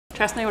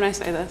Trust me when I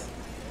say this.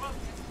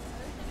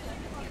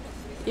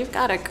 You've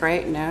got a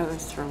great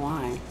nose for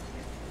wine.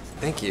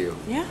 Thank you.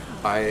 Yeah.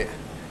 I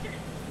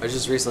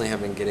just recently have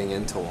been getting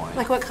into wine.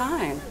 Like what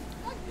kind?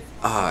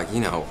 You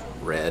know,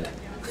 red.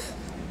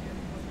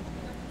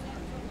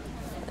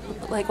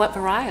 Like what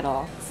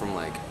varietal? From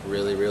like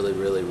really, really,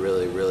 really,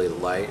 really, really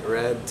light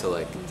red to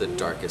like the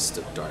darkest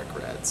of dark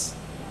reds.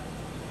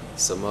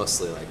 So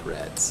mostly like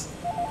reds.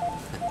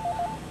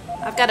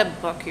 I've got a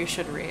book you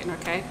should read,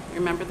 okay?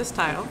 Remember this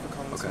title?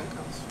 Okay.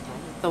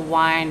 The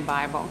Wine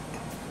Bible.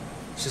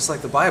 It's just like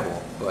the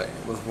Bible, but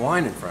with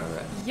wine in front of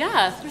it.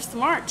 Yes, you're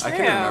smart too. I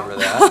can remember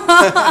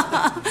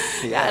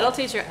that. Yeah, it'll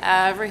teach you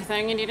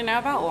everything you need to know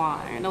about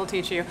wine. It'll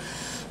teach you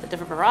the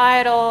different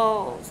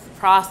varietals, the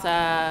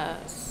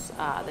process,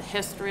 the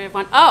history of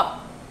wine.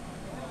 Oh!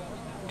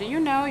 Do you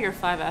know your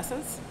 5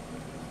 S's?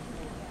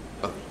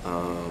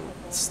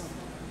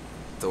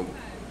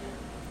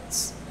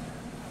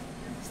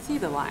 See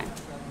the line.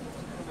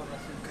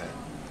 Okay.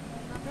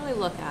 Really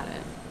look at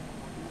it.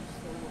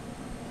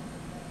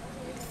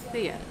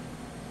 See it.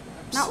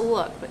 Not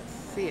look, but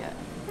see it.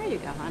 There you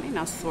go, honey.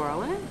 Now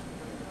swirl it.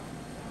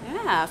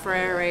 Yeah, for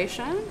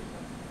aeration.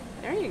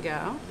 There you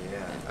go.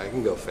 Yeah, I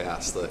can go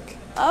fast, look.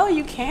 Oh,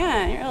 you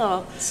can. You're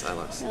a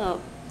Silas.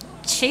 little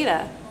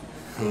cheetah.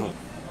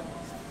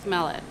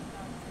 Smell it.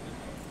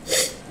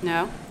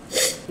 No?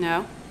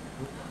 No?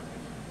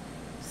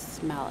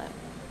 Smell it.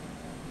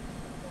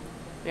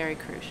 Very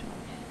crucial.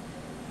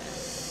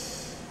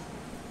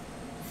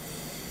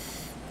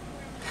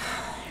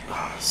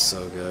 Oh,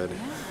 so good. Yeah.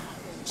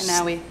 And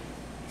now we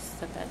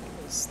sip it.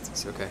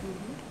 It's okay.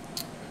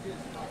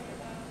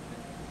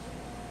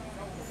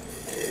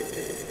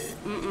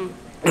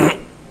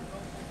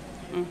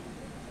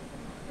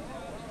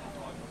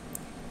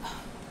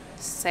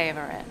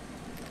 Savor it.